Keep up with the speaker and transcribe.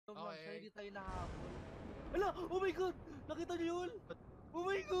hindi tayo nahabol. Ala! Oh my god! Nakita niyo yun? Oh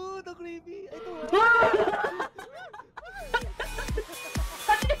my god! Ang creepy! Ito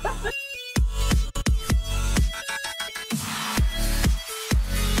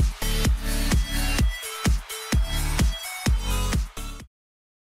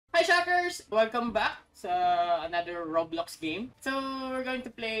Hi Shockers! Welcome back sa another Roblox game. So, we're going to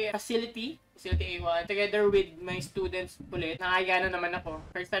play Facility A1 together with my students ulit. Nakakaya na naman ako.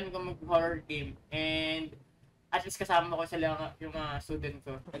 First time ko mag-horror game. And at least kasama ko sila yung mga student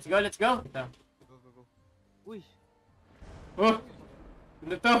ko. Let's go, let's go! Ito. Go. Uy! Oh!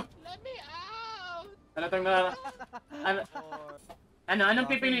 Ano to? Let me out! Ano tong anong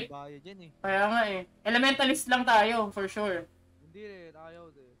pipili? Kaya nga eh. Elementalist lang tayo, for sure. Hindi rin, ayaw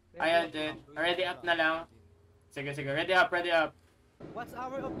din. Ayan din. Ready up na lang. Sige, ready up. What's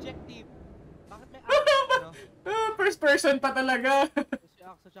our objective? Bakit may First person pa talaga.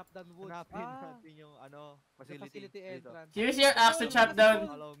 sa chop down wood. Hanapin natin yung facility entrance. Use your axe to chop down.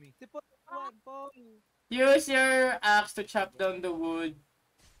 Follow me. Paul. Use your axe to chop down the wood.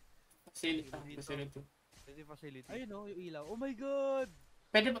 Facility. Ayun o, yung ilaw. Oh my god!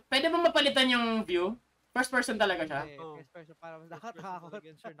 Pwede ba mapalitan yung view? First person talaga siya? First person para mas nakatakot.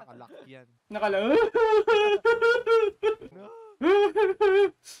 Sure, nakalock yan.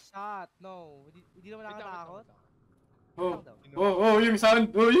 Shot, no. Hindi naman nakatakot. Yung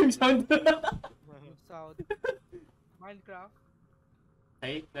sound. Yung sound. Minecraft.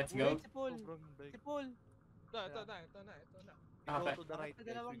 Okay, let's go. Si Paul. Ito na. Okay. Go to the right,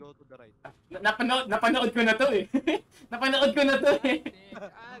 guys. We go to the right. Napanood ko na to eh. Napanood ko na to eh.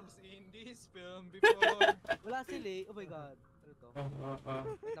 I've seen this film before. Wala sila eh. Oh my god. Ano to?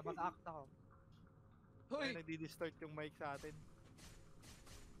 Napag-act ako. Hoy! Nagdi-distort yung mic sa atin.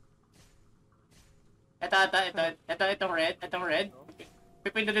 Itong red.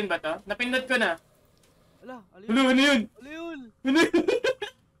 Pipindutin ba to? Napindot ko na. Ala, Ano yun?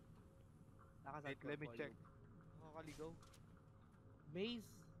 Nakasad ko. Let me check. Nakakaligaw. Maze.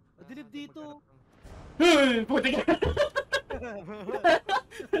 Dilip dito. Putik.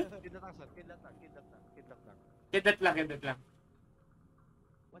 Kidlat lang.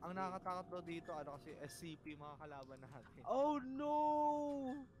 Ang nakakatakot daw dito, kasi SCP mga kalaban natin. Oh no!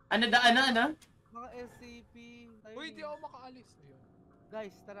 Ano? Mga SCP. Uy, di ako makaalis. Ayun.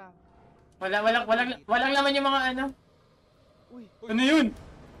 Guys, tara. Walang laman yung mga ano. Uy. Ano yun?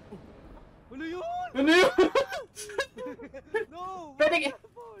 Ano yun? No! Pwede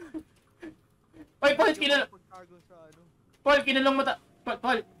Paul, kinulong. Paul, kinulong mo ta.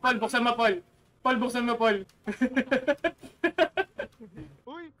 Paul, buksan mo, Paul. Buksan mo, Paul.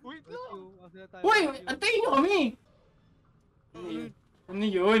 Uy, wait lang. Uy, antayin nyo kami. Ano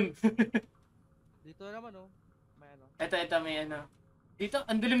yun? Dito naman oh. May ano. Ito, may ano. Dito,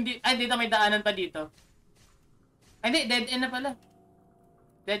 andulim dito. Ay, dito may daanan pa dito. Ay, hindi, dead end na pala.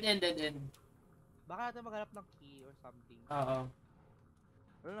 Dead end. Baka natin maghanap ng key or something. Oo.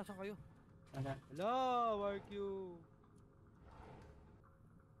 Ano, nasan kayo? Ano? Hello, Mark you.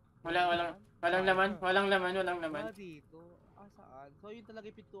 Walang laman. Ah, dito. Saan? So yun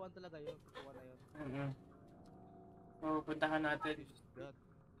talaga yung pintuan talaga yun. Pintuan na yun. Puntahan natin.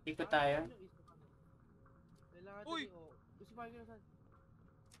 Ikot tayo. Uy! Si Mark yun saan?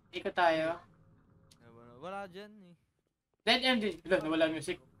 Ikot tayo. Wala dyan eh. Dead end din. Nawala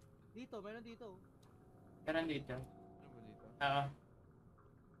music. Dito, meron dito. Meron dito. Ano ba dito? Oo.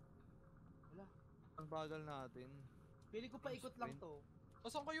 Wala. Ang bagal natin. Pili ko pa ikot lang to.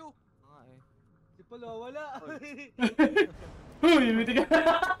 Asan kayo? Eh. Si Palo, wala. Uy, bitik ka.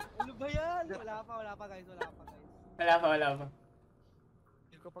 Ano ba yan? Wala pa guys. Wala pa.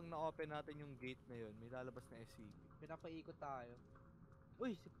 Kapag na-open natin yung gate na yun, may lalabas na SCP. Pinapaikot tayo.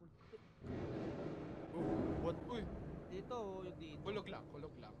 Uy, si Palo. What? Uy, Dito, yung dito. kulog lang.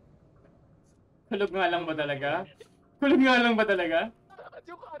 Kulog nga lang ba talaga?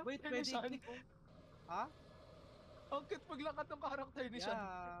 Yung karakter Wait, ni pwede Sean. i-click ko. Ha? Ang cute maglakad ng karakter ni Sean.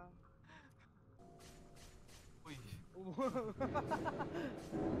 Yeah. Uy.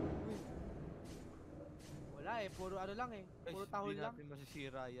 Wala eh, puro ano lang eh. Puro tahol lang. Hindi natin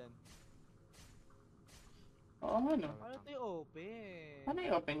masisira yan. Oo nga no. Ano ito yung open? Paano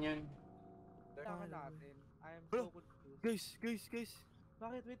i-open yun? Kailangan natin. I am so confused. Guys.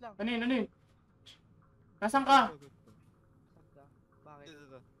 Bakit? Wait lang. Ano yun? Nasaan ka? Sanda. Bakit?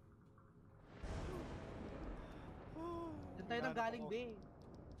 Ito. Diyan tayo nang galing, be.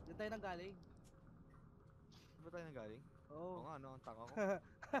 Diyan tayo nang galing. Saan ba tayo nanggaling? Oo. Oo nga, ang tanga ko.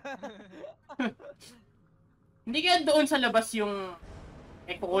 Hindi kaya doon sa labas yung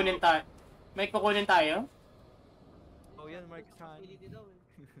may kukunin tayo? Oh yan, Mark Chan. Facility daw eh.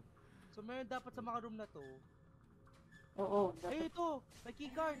 So meron dapat sa mga room na to. Oo. Ay, ito! May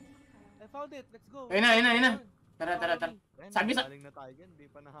keycard! I found it! Let's go! Ayun na, ayun na, ayun na. Tara, tara, tara. Ayun, Sabi sa- galing na tayo dyan, di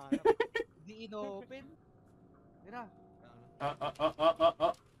pa nahanap. Di ino-open. Tira.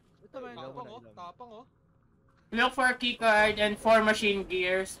 Oh. Ito meron Ilaw mo dapat. na, ilaw mo. Tapang oh. Look for keycard and 4 machine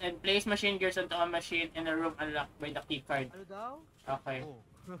gears and place machine gears onto a machine in a room unlocked by the keycard. Ano daw? Okay. Oh.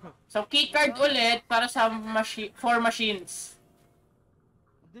 So keycard ulit para sa 4 machines.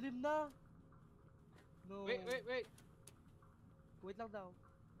 Dilim na! No. Wait. Wait lang daw.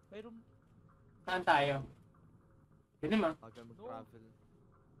 May room. Saan tayo? Dilim ah. Huwag mag-travel.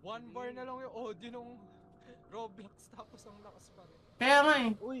 1 bar na lang yung audio nung Roblox tapos ang lakas pa rin. Kaya nga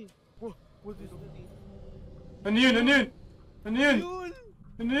eh. Uy! What is this? Ano yun? Ano yun? Ano yun? Yun!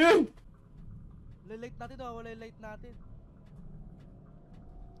 Ano yun? Wala light natin oh, wala light natin.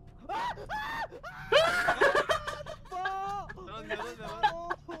 Pa!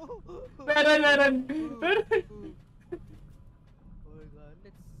 Meron. Meron. Oh my god,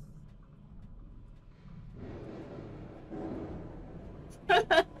 let's...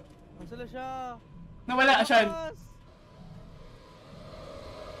 Nasaan na siya? Nawala siya. Labas!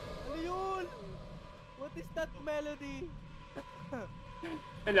 Ano yun? What is that melody?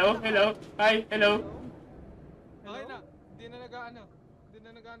 Hello? Hi, hello. Okay na. Hindi na nag-ano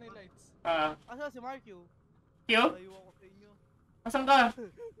yung lights. Asa si Markyo? Kyo? Tayo ako sa inyo. Asan ka?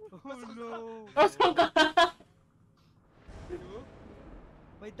 Oh no! Asan ka?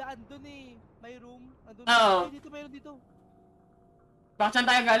 May daan dun eh. May room. Andun Oo. Ay, dito meron dito. Bakit saan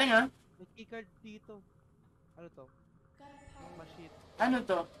tayo galing ha? May keycard dito. Ano to? Machine. Ano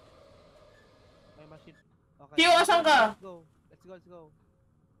to? May machine. Okay. Kyo, asan ka? Let's go.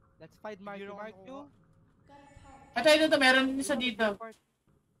 Let's find Markyo. Markyo. Ito, meron isa dito.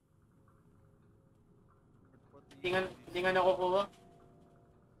 Hindi nga nakukuha.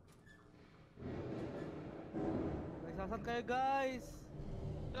 Nagsasan kayo guys.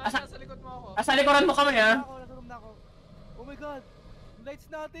 Nasa likod mo ako. Sa likuran mo kami ha? Nasa room na ako. Oh my god. Lights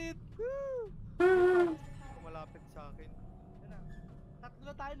natin. Malapit sa akin. Yan na. Tatlo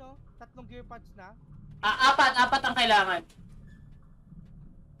na tayo no? Tatlong gear pads na. Apat ang kailangan.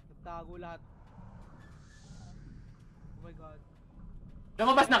 Nagtago lahat. Oh my god.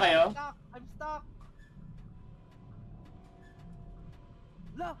 Lumabas na kayo? I'm stuck.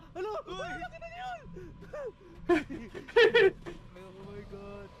 La! Ano? Uy! Laki na yun! Oh my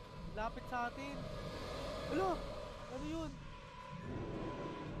god. Lapit sa atin. Ano? Ano yun?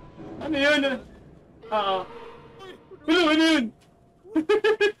 Ano yun? Oo. Ano yun?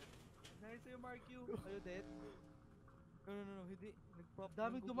 Nice sa'yo, Markyo. Are you dead? No, hindi.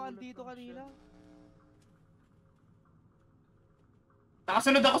 Daming dumaan dito kanina.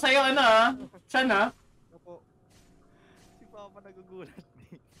 Nakasunod ako sa'yo, ano ha? Saan ha? Opo. Si Papa nagugulat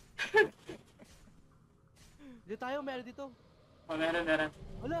din. Dito tayo, meron dito. Oh, meron.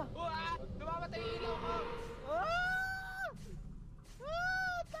 Wala! Lumamatay yung ilaw ko!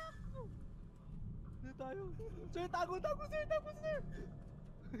 Takbo! Dito tayo. Sir, tago, sir!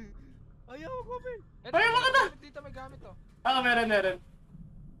 Ayaw ko, Ben! Ay, makata! Dito may gamit oh. Oo, meron.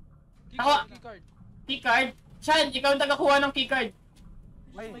 Keycard. Keycard? Shan, ikaw ang tagakuha ng keycard.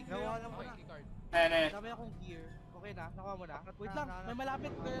 Ay, Nawa lang mo Okay, na. keycard. Ayan. dami akong gear. Okay na, nakuha mo na. Wait lang, may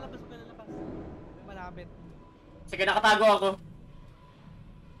malapit. May lalabas. May malapit. Sige, nakatago ako.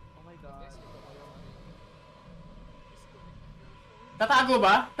 Oh my god. Yes, ito kayo.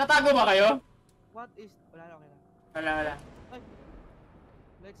 Tatago ba kayo? What is... Wala na, okay na. Wala. Ay!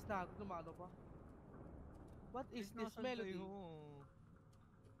 Let's na, lumano pa. What is this melody?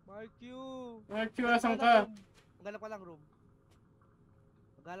 Markyo! Markyo, asan ka? Maghanap ka lang room.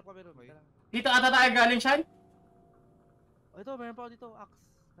 Maghanap kami room. Okay. Tara. Dito ata tayo galing, Shan? Oh, ito, meron pa ako dito. Axe.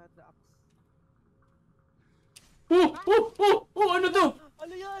 Not the axe. Ano to?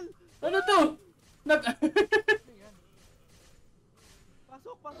 Ano yan? Ano to? Ano yan?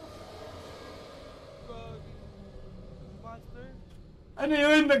 Pasok! Monster. Ano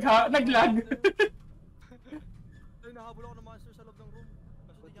yun? Naglag. Ay, nahabol ako ng monster sa loob ng room.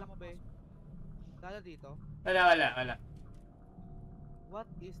 Kasi Good hindi niya luck, be. mapasok. Dala dito. Wala. What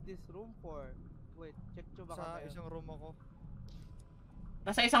is this room for? Wait, check nyo baka Sa kayo. isang room ako.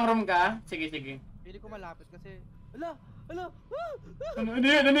 Nasa isang room ka? Sige. Pili ko malapit kasi... Ala! Ano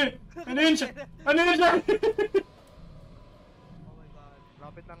yun, Shan? Ano yun, Shan? Oh my god.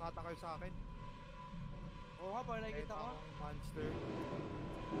 Lapit lang ata kayo sa akin. Oo nga, parang nakikita ko. akong monster.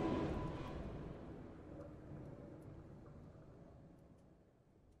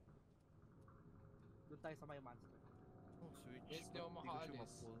 Doon tayo sa may monster. Oh, switch. Yes, di ako Ba't di ko siya makaalis.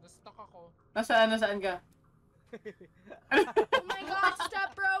 ma-pull? Na-stuck ako. Nasaan ka? Oh my god, stop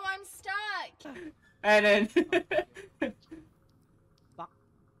bro, I'm stuck. And then,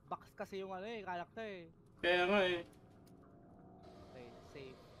 Box kasi yung ano eh, character eh. kaya nga eh. Okay,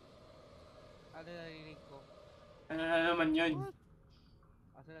 save. Ano narinig ko? Ano na naman yun? What?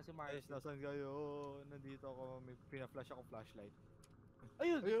 Asa na si Guys, Marcus? nasan kayo? Nandito ako, may pina-flash ako flashlight.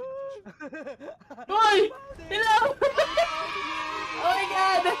 Ayun! Ayun! Uy! Hello! Oh my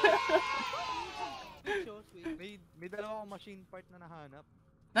God! Sweet show, sweet. May dalawa akong machine part na nahanap.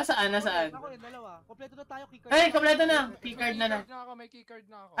 Nasaan? Nasaan? Ako rin, dalawa. Kompleto na tayo, keycard. Ay, kompleto na! Keycard na na. May keycard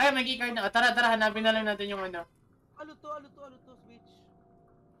na ako. Ay, may keycard na. Tara, tara, hanapin na lang natin yung ano. Ano to, switch.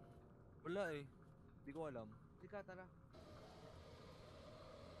 Wala eh. Hindi ko alam. Hindi ka, tara.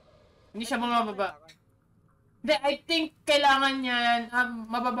 Hindi siya bumababa. Hindi, I think kailangan yan,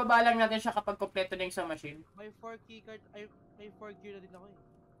 mabababa lang natin siya kapag kompleto na yung sa machine. May 4 keycard, ay, may 4 gear na din ako eh.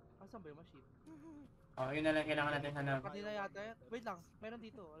 Asan ba yung machine? Oh, yun na lang kailangan natin hanapin. Kanina yata yan. Wait lang, meron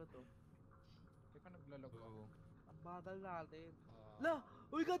dito. Ano to? Teka, naglalog ako. Ang bagal natin. La!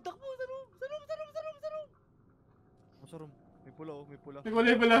 Uy, God, takbo! Sa room! Oh, sa room. May pula oh, may pula.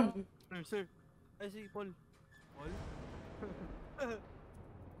 Nagulay pala. Sir. Ay, si Paul. Paul?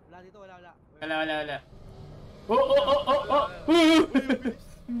 Wala dito, wala. Wala. Oh!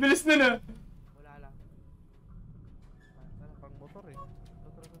 Bilis na na. Wala lang. Tara. Pang motor eh.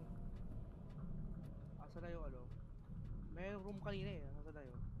 Tara. Asa na yung ano? May room kanina eh. Asa na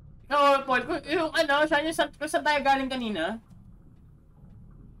yun? Oo, Paul. Yung ano, saan yung kung saan tayo galing kanina?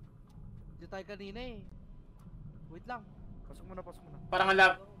 Dito tayo kanina eh. Wait lang. Pasok muna. Parang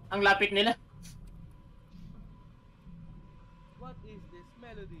ang lapit nila. What is this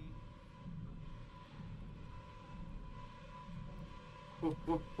melody?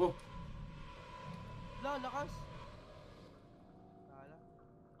 Oh. La, lakas! Wala.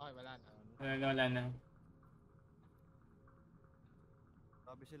 Okay, wala na. Wala na.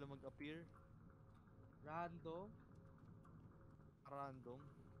 Sabi sila mag-appear. Random. Random.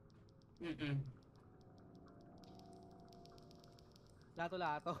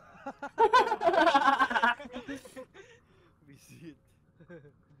 Lato-lato. Visit.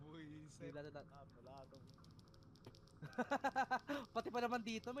 Buisit. Lato-lato. Pati pa naman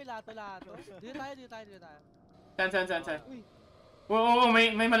dito, may lato-lato. Dito tayo. Saan? Uy, Oo,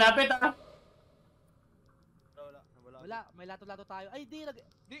 may malapit ah. Wala. may lato-lato tayo. Ay, di,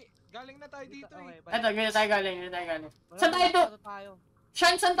 Di, galing na tayo dito eh. Eto, ganyan tayo galing. Saan tayo lato tayo?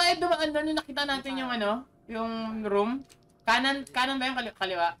 Saan tayo dumaan doon? Yung nakita natin yung ano? Yung room? Kanan ba yung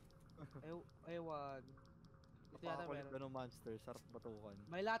kaliwa? Ewan. Dito yata Napakakulit meron. ng monster. Sarap batukan.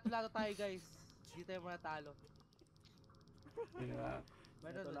 May lato-lato tayo, guys. Hindi tayo manatalo.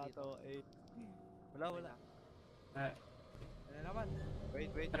 Meron na dito. Lato 8. Wala. Ano naman?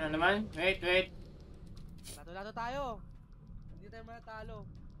 Wait. Ano naman? Wait. Lato-lato tayo. Hindi tayo manatalo.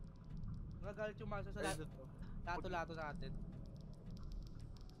 Magagalit yung monster sa lato-lato natin.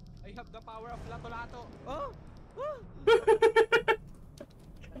 I have the power of lato-lato. Oh!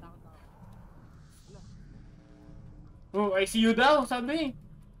 Natakot ako. Oh, I see you daw, sabi.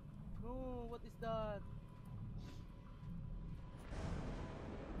 No, what is that?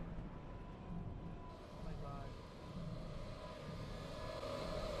 Oh my god.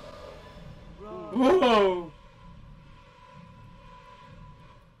 Bro, Wow!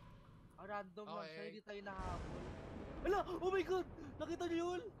 random lang siya, Okay. hindi tayo nahabol. Ala! Oh my god! Nakita niyo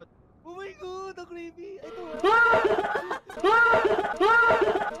yun? Oh my god! Ang creepy! Ito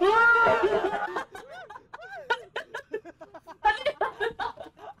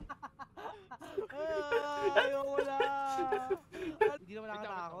Ayaw wala! Hindi naman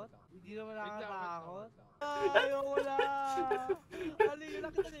nakatakot? Hindi naman nakatakot? Ayaw wala! Ano yun?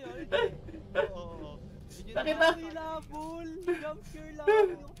 Nakita niyo yun? Oo. Nakita? Ay, labol! Jump scare lang!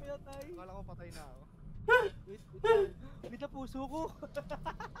 Hindi ko pinatay! Akala ko patay na ako. Wait na puso ko!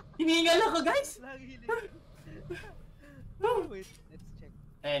 Hiningal ako, guys! Nagihilig. Wait, let's check.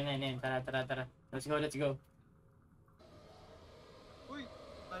 Ayun. Tara. Let's go. Uy,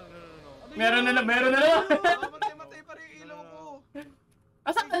 Ano Meron yun? na. matay pa rin yung ilaw ko.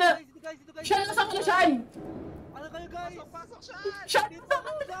 Asan ka na? Dito guys! Siyan, asan ka na, Siyan? Ano kayo guys? Pasok siya! Siyan! Dito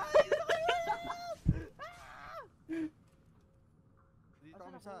ako guys! Dito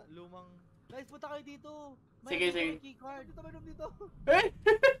kami sa lumang... Guys, punta kayo dito! Sige. Keycard! Dito, mayroon dito!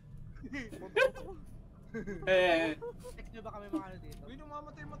 Eh, Text nyo ba kami mga ano dito? Uy,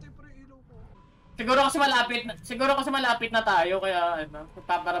 namamatay pa rin yung ilaw ko. siguro kasi malapit na tayo, kaya ano,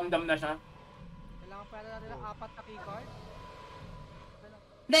 paparamdam na siya. Kailangan pala natin ng 4 na keycard?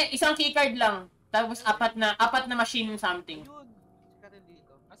 Hindi, isang keycard lang. Tapos apat na machine something. Ayun! Check natin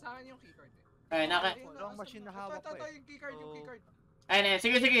dito. Sa akin yung keycard eh. Ayun, Walang machine na hawak ko Ito, eh. yung keycard. Ayun,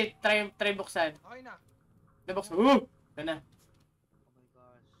 sige, sige. Try buksan. Okay na. Nabuksan. Ito na. Oh my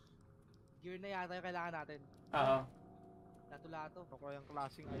gosh. Gear na yata yung kailangan natin. Oo. Lato-lato. Ito ko yung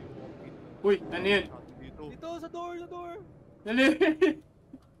klaseng ayaw walk-in. Uy, ano yun? Dito. Dito, sa door, sa door. Dali.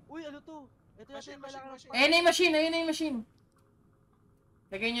 Uy, ano to? Ito yata Machine, yung kailangan machine, ng Ayun na yung machine, ayun na yung machine.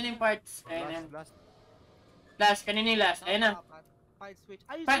 Lagay nyo na yung parts. Ayun na. Last. Last, kanina yung last. Ayun na. Fight switch.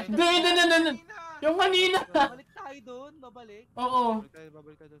 Ay, Fight. switch Doon. Kanina. Yung kanina. Balik tayo doon, babalik. Oo.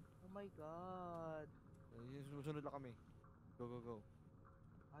 Babalik tayo doon. Oh my god. Susunod lang kami. Go, go, go.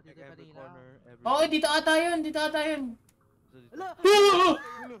 Ah, dito Check every kanina. corner, every... Oo, dito ata yun. Dito ata yun. Dito. Ala! Hello.